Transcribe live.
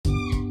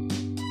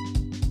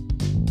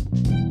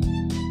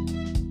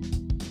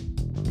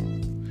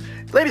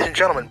Ladies and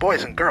gentlemen,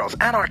 boys and girls,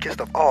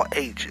 anarchists of all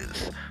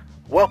ages,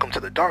 welcome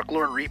to the Dark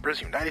Lord Reapers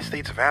United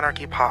States of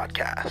Anarchy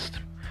podcast.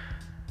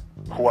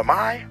 Who am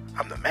I?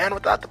 I'm the man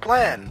without the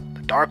plan,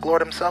 the Dark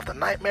Lord himself, the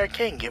Nightmare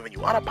King, giving you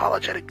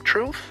unapologetic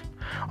truth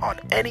on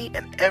any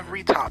and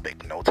every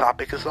topic. No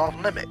topic is off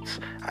limits.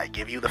 I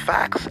give you the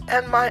facts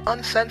and my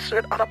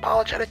uncensored,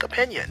 unapologetic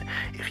opinion.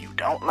 If you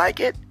don't like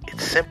it,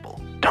 it's simple.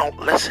 Don't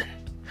listen.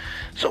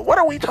 So what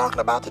are we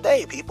talking about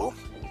today, people?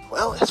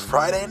 Well, it's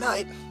Friday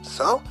night,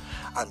 so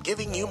I'm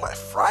giving you my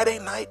Friday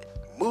night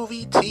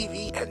movie,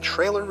 TV, and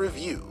trailer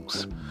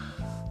reviews.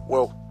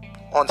 Well,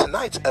 on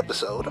tonight's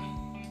episode,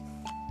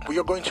 we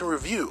are going to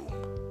review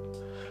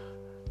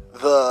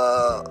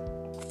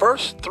the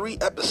first 3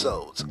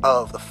 episodes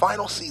of the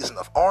final season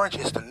of Orange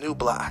is the New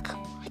Black.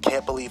 I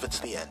can't believe it's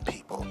the end,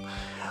 people.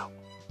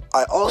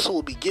 I also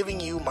will be giving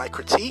you my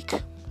critique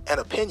and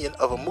opinion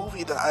of a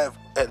movie that I have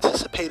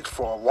anticipated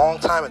for a long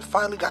time and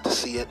finally got to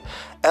see it,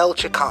 El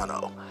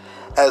Chicano,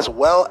 as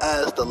well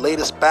as the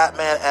latest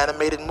Batman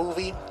animated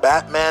movie,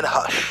 Batman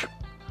Hush.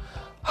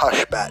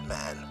 Hush,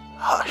 Batman.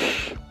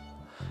 Hush.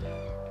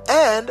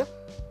 And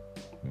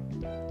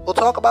we'll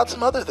talk about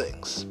some other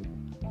things.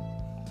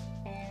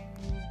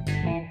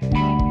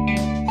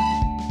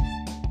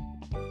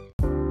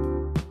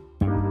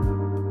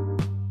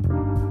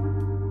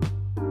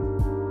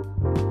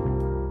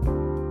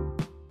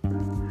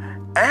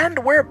 And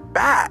we're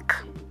back.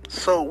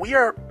 So we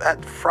are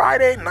at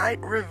Friday night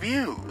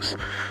reviews.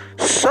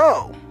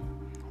 So,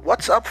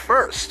 what's up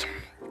first?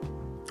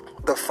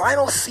 The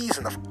final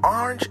season of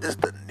Orange is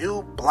the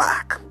New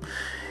Black.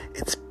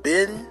 It's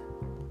been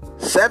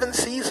 7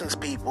 seasons,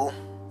 people.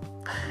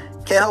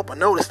 Can't help but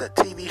notice that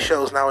TV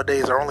shows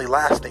nowadays are only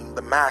lasting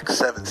the max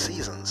 7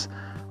 seasons.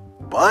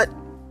 But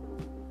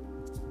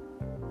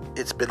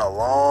it's been a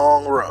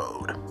long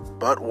road.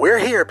 But we're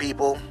here,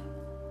 people.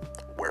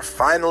 We're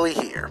finally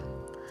here.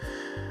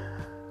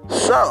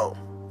 So,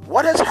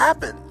 what has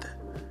happened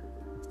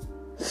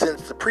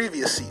since the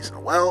previous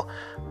season? Well,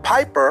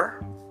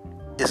 Piper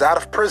is out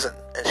of prison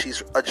and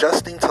she's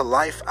adjusting to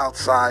life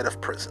outside of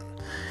prison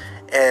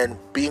and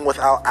being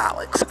without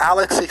Alex.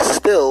 Alex is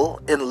still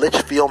in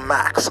Litchfield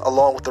Max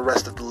along with the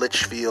rest of the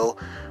Litchfield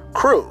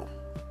crew.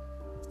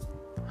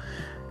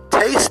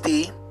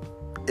 Tasty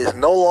is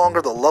no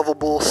longer the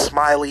lovable,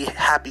 smiley,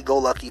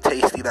 happy-go-lucky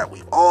Tasty that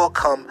we've all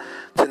come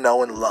to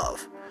know and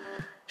love.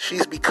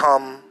 She's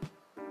become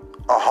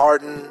a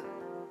hardened,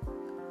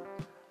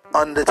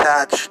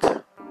 undetached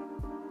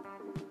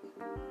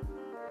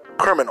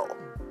criminal.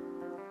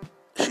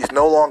 She's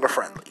no longer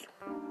friendly.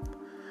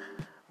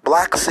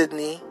 Black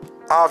Sydney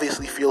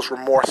obviously feels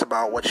remorse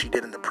about what she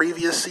did in the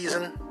previous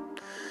season.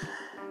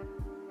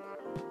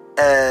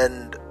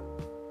 And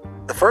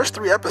the first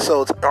 3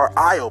 episodes are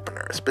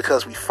eye-openers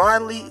because we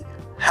finally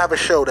have a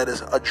show that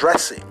is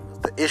addressing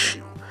the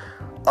issue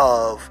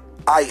of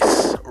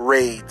ICE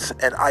raids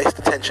and ICE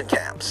detention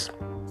camps.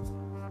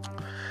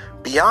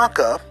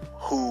 Bianca,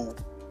 who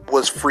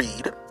was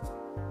freed,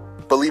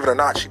 believe it or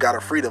not, she got her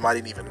freedom. I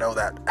didn't even know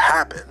that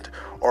happened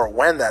or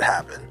when that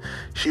happened.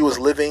 She was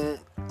living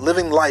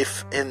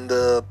life in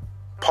the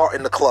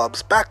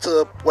clubs, back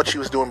to what she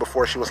was doing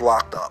before she was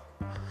locked up.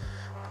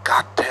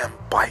 Goddamn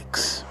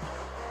bikes.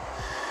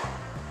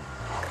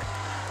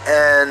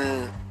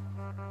 And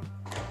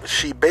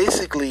she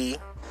basically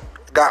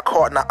got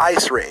caught in an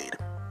ICE raid,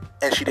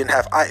 and she didn't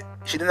have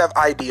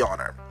ID on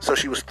her, so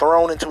she was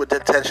thrown into a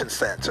detention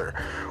center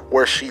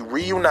where she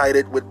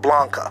reunited with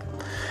Blanca.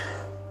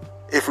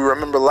 If we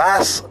remember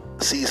last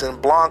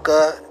season,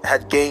 Blanca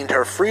had gained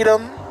her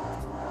freedom.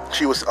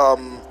 She was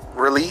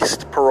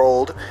released,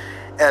 paroled,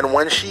 and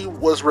when she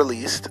was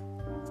released,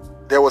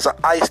 there was an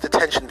ICE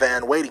detention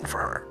van waiting for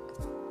her.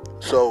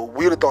 So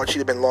we would have thought she'd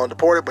have been long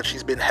deported, but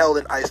she's been held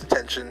in ICE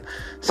detention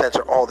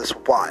center all this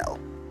while.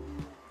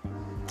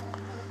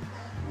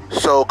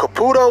 So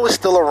Caputo is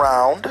still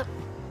around.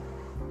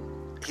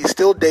 He's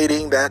still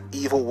dating that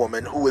evil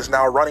woman who is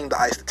now running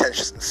the ICE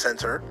detention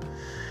center.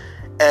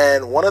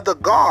 And one of the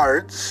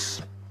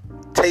guards,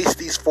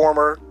 Tasty's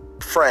former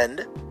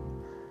friend,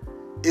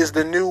 is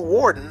the new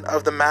warden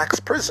of the Max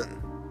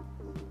prison.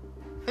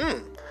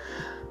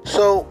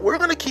 So we're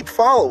going to keep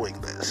following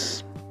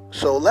this.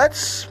 So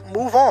let's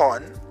move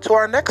on to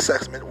our next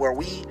segment where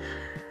we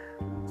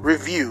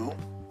review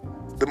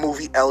the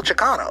movie El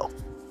Chicano.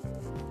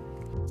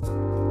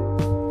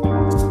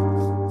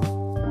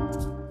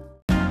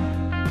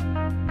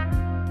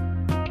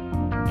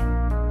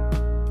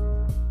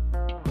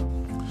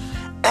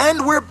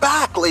 And we're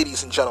back,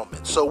 ladies and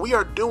gentlemen. So we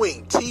are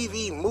doing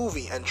TV,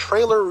 movie, and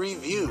trailer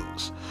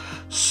reviews.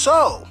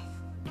 So,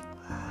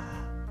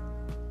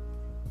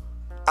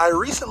 I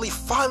recently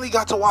finally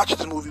got to watch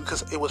this movie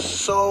because I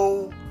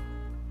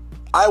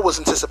was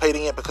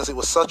anticipating it because it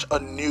was such a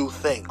new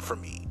thing for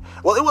me.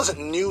 Well, it wasn't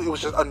new, it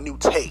was just a new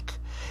take.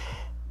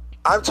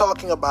 I'm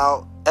talking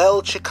about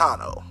El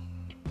Chicano.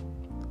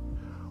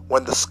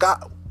 When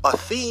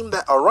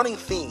a running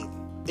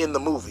theme in the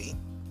movie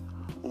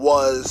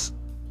was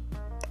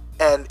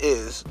and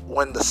is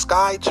when the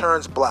sky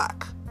turns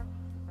black,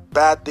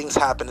 bad things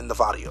happen in the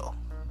barrio.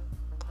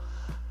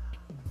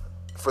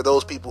 for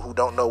those people who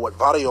don't know what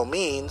barrio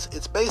means,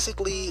 it's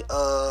basically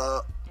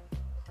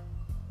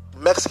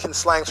Mexican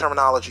slang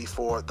terminology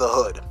for the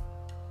hood.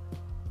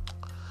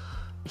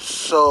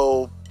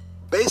 So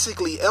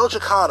basically, El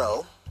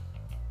Chicano,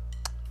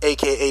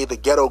 aka the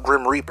Ghetto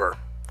Grim Reaper,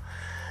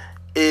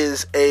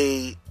 is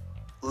a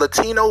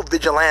Latino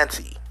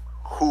vigilante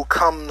who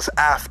comes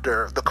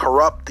after the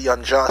corrupt, the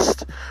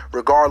unjust,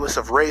 regardless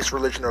of race,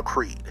 religion, or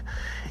creed.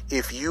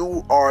 If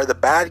you are the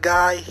bad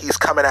guy, he's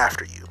coming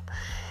after you.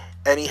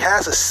 And he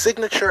has a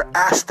signature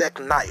Aztec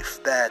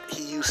knife that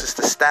he uses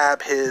to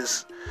stab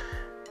his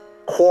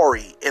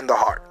quarry in the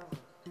heart.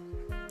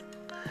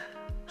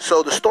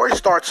 So the story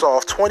starts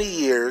off 20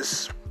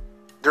 years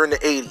during the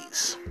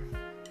 80s.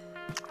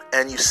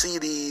 And you see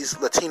these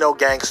Latino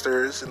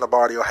gangsters in the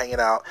barrio hanging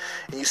out.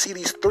 And you see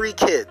these 3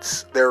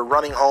 kids. They're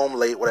running home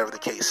late, whatever the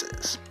case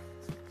is.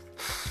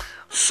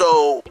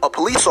 So a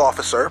police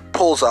officer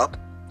pulls up,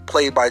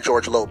 played by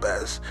George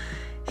Lopez.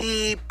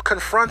 He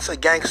confronts a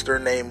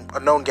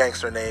known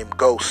gangster named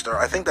Ghost, or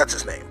I think that's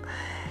his name.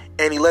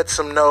 And he lets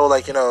him know,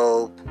 like, you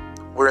know,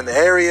 we're in the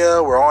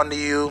area, we're on to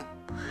you.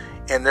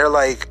 And they're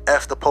like,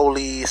 F the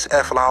police,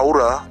 F la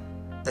hora,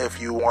 if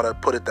you want to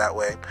put it that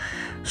way.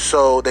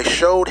 So the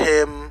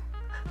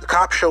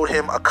cop showed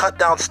him a cut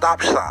down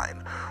stop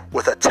sign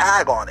with a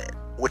tag on it,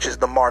 which is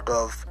the mark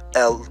of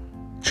El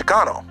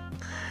Chicano.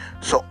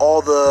 So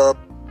all the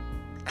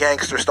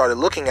gangsters started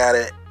looking at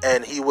it,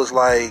 and he was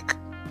like,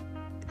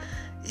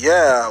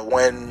 yeah,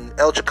 when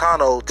El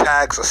Chicano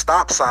tags a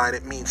stop sign,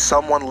 it means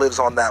someone lives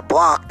on that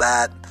block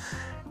that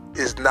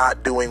is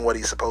not doing what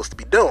he's supposed to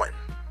be doing.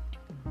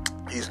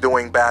 He's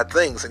doing bad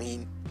things, and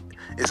he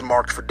is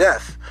marked for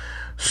death.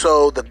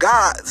 So the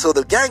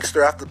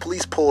gangster, after the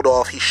police pulled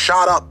off, he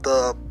shot up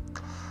the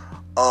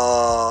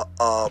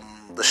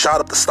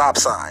stop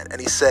sign,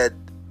 and he said,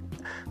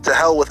 "To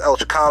hell with El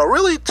Chicano,"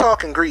 really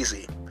talking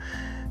greasy,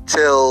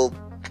 till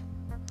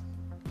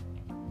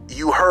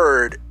you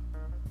heard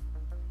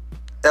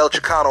El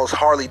Chicano's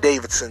Harley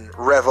Davidson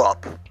rev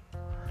up,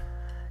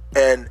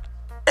 and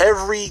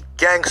every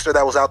gangster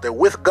that was out there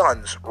with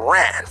guns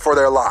ran for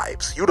their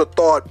lives. You'd have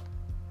thought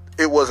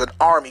it was an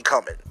army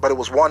coming, but it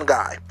was one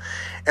guy.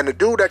 And the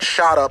dude that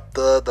shot up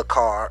the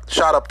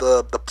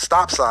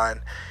stop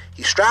sign,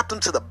 he strapped him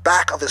to the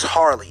back of his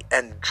Harley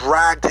and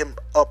dragged him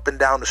up and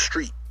down the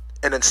street,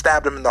 and then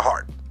stabbed him in the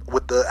heart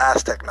with the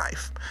Aztec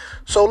knife.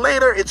 So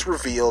later it's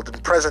revealed in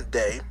present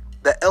day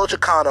that El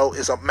Chicano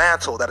is a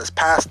mantle that is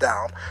passed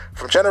down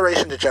from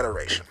generation to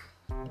generation.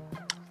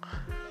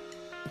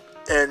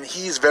 And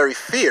he's very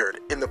feared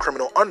in the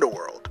criminal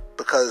underworld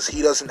because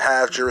he doesn't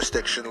have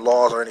jurisdiction,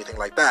 laws, or anything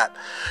like that.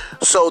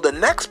 So the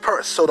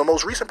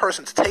most recent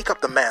person to take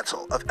up the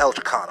mantle of El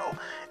Chicano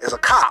is a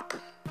cop,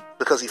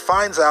 because he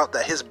finds out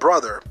that his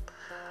brother,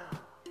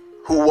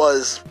 who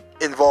was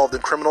involved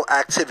in criminal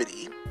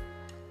activity,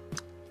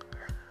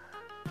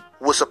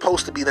 was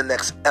supposed to be the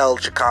next El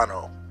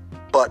Chicano,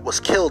 but was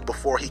killed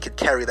before he could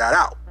carry that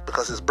out,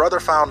 because his brother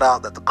found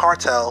out that the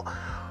cartel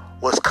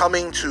was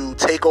coming to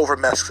take over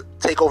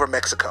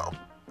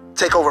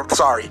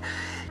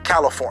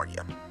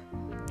California,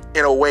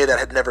 in a way that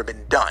had never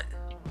been done.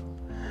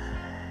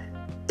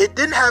 It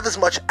didn't have as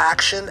much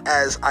action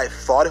as I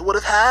thought it would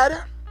have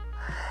had,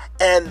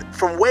 and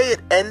from the way it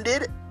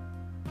ended,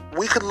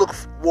 we could look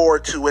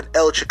forward to an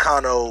El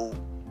Chicano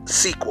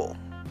sequel.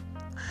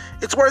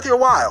 It's worth your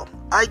while.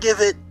 I give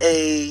it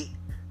a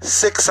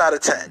 6 out of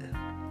 10.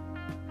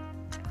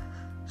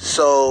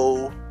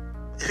 So,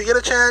 if you get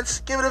a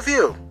chance, give it a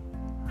view.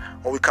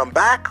 When we come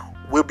back,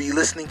 we'll be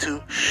listening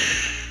to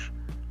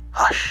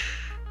Hush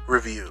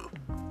Review.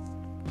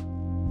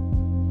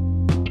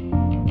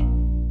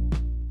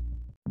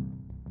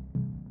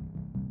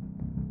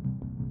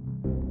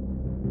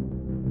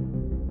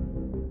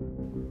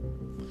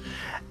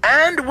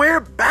 And we're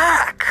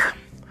back.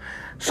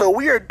 So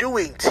we are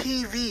doing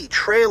TV,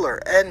 trailer,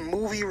 and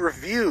movie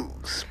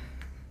reviews.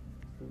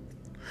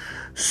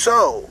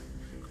 So,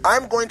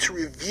 I'm going to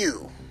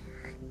review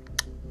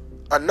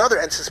another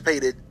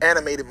anticipated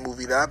animated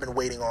movie that I've been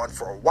waiting on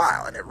for a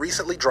while, and it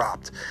recently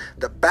dropped,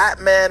 the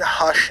Batman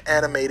Hush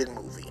animated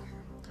movie.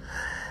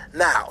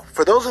 Now,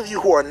 for those of you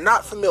who are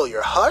not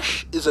familiar,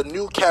 Hush is a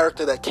new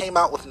character that came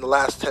out within the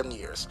last 10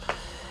 years.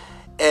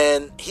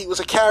 And he was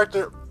a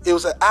character, it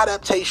was an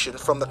adaptation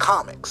from the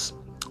comics.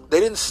 They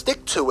didn't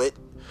stick to it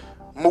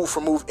move for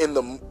move in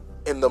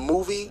the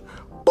movie,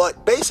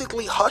 but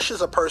basically Hush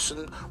is a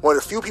person, one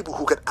of the few people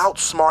who could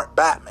outsmart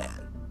Batman.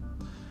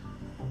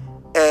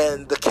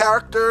 And the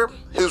character,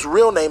 his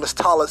real name is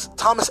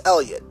Thomas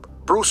Elliot,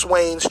 Bruce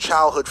Wayne's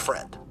childhood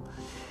friend.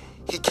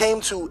 He came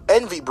to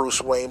envy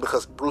Bruce Wayne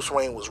because Bruce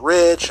Wayne was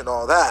rich and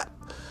all that.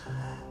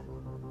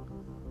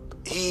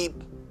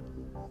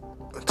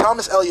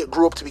 Thomas Elliot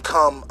grew up to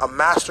become a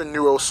master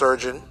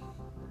neurosurgeon,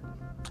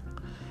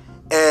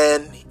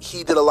 and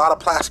he did a lot of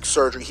plastic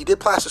surgery. He did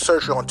plastic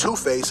surgery on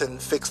Two-Face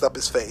and fixed up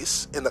his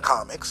face in the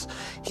comics.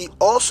 He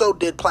also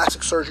did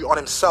plastic surgery on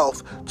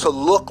himself to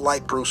look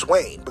like Bruce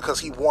Wayne because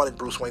he wanted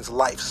Bruce Wayne's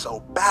life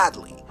so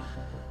badly.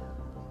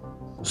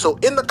 So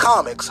in the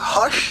comics,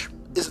 Hush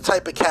is the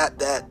type of cat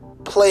that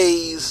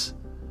plays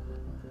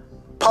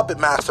puppet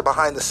master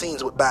behind the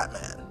scenes with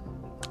Batman.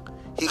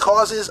 He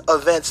causes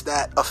events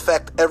that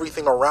affect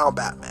everything around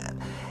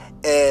Batman.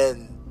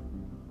 And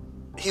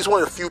he's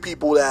one of the few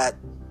people that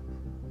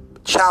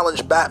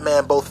challenge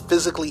Batman both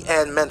physically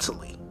and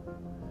mentally.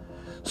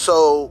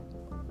 So,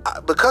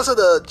 because of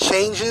the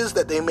changes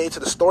that they made to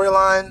the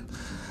storyline,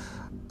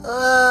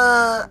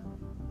 the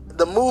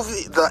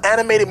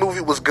animated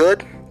movie was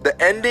good. The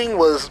ending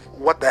was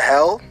what the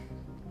hell.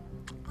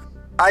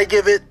 I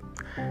give it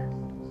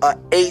a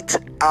 8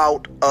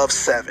 out of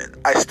 7.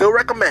 I still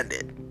recommend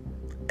it.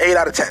 8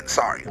 out of 10,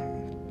 sorry.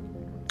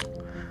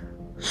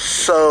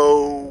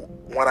 So,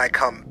 when I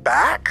come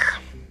back,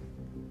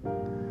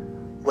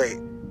 wait,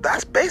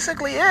 that's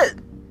basically it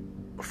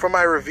for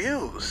my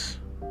reviews.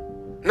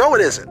 No,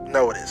 it isn't.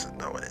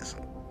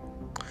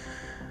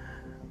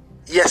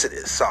 Yes, it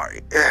is.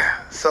 Sorry.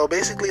 So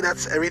basically,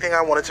 that's everything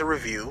I wanted to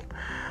review.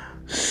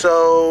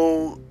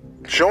 So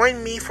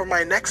join me for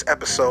my next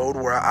episode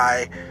where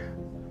I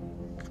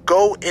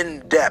go in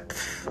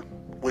depth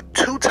with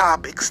 2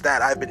 topics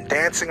that I've been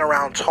dancing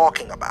around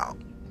talking about.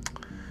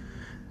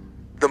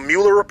 The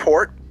Mueller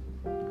Report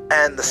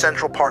and the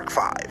Central Park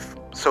 5.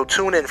 So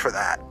tune in for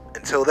that.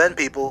 Until then,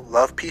 people,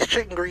 love, peace,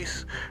 chicken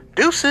grease.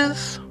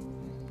 Deuces.